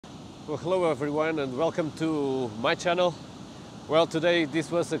Well, hello everyone and welcome to my channel. Well, today this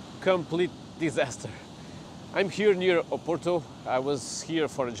was a complete disaster. I'm here near Oporto. I was here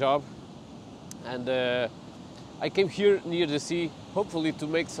for a job and I came here near the sea, hopefully to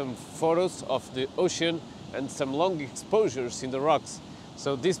make some photos of the ocean and some long exposures in the rocks.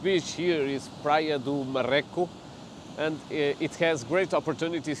 So this beach here is Praia do Marreco, and it has great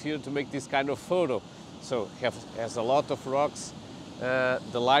opportunities here to make this kind of photo. So it has a lot of rocks.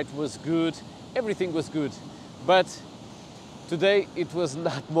 The light was good, everything was good, but today it was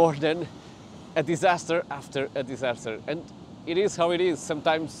not more than a disaster after a disaster. And it is how it is.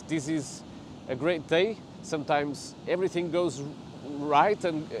 Sometimes this is a great day, sometimes everything goes right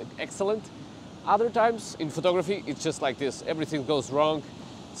and excellent. Other times in photography it's just like this, everything goes wrong.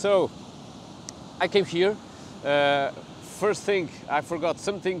 So I came here. First thing, I forgot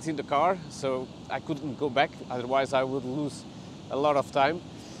some things in the car, so I couldn't go back, otherwise I would lose a lot of time.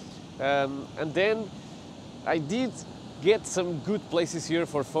 And then I did get some good places here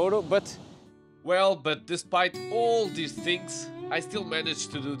for photo, but despite all these things, I still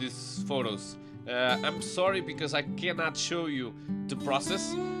managed to do these photos. I'm sorry because I cannot show you the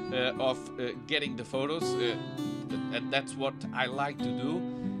process of getting the photos, and that's what I like to do.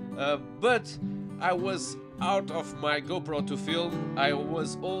 But I was out of my GoPro to film. I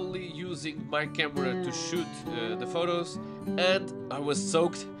was only using my camera to shoot the photos, and I was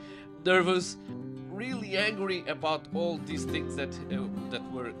soaked, nervous, really angry about all these things that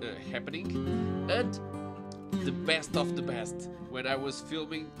were happening. And the best of the best, when I was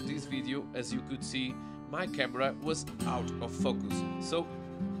filming this video, as you could see, my camera was out of focus. So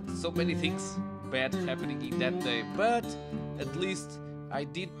many things bad happening in that day, but at least I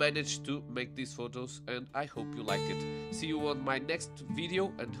did manage to make these photos, and I hope you like it. See you on my next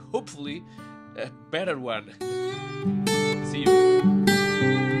video, and hopefully a better one. See you.